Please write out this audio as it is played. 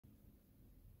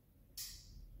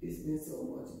it's been so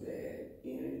much bad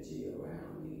energy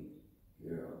around me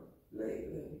here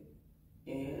lately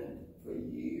and for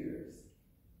years.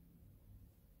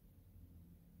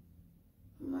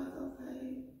 I'm like,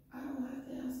 okay, I don't have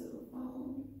to answer the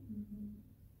phone.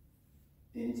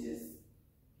 And just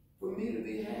for me to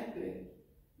be happy,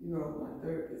 you know, my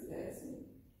therapist asked me,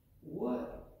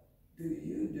 what do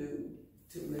you do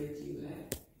to make you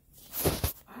happy?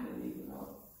 I didn't even know.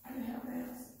 I didn't have an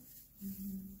answer.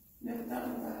 Never thought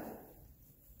about it.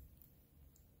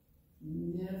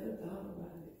 Never thought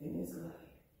about it. And it's like,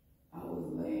 I was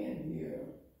laying here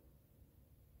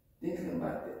thinking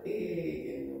about the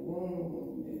egg and the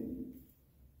womb and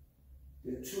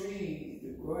the trees,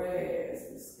 the grass,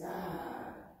 the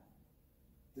sky,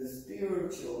 the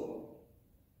spiritual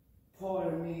part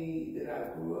of me that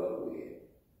I grew up with.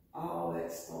 All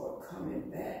that started coming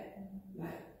back.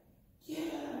 Like,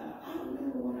 yeah, I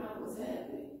remember when I was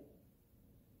happy.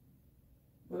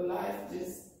 But life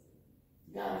just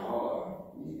got hard.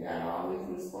 You got all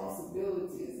these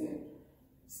responsibilities and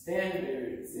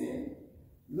standards and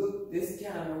look this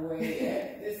kind of way,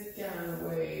 act this kind of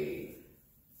way,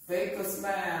 fake a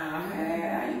smile,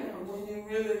 hey, you know, when you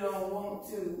really don't want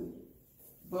to.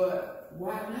 But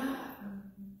why not?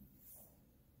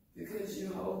 Because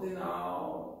you're holding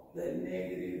all that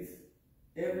negative,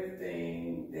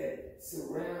 everything that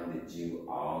surrounded you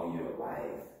all your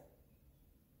life.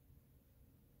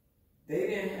 They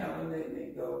didn't have to let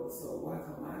me go, so why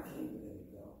come I can't let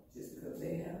it go? Just because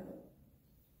they haven't?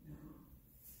 No.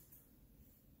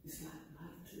 It's like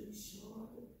life too short.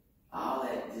 All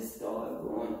that just started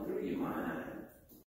going through your mind.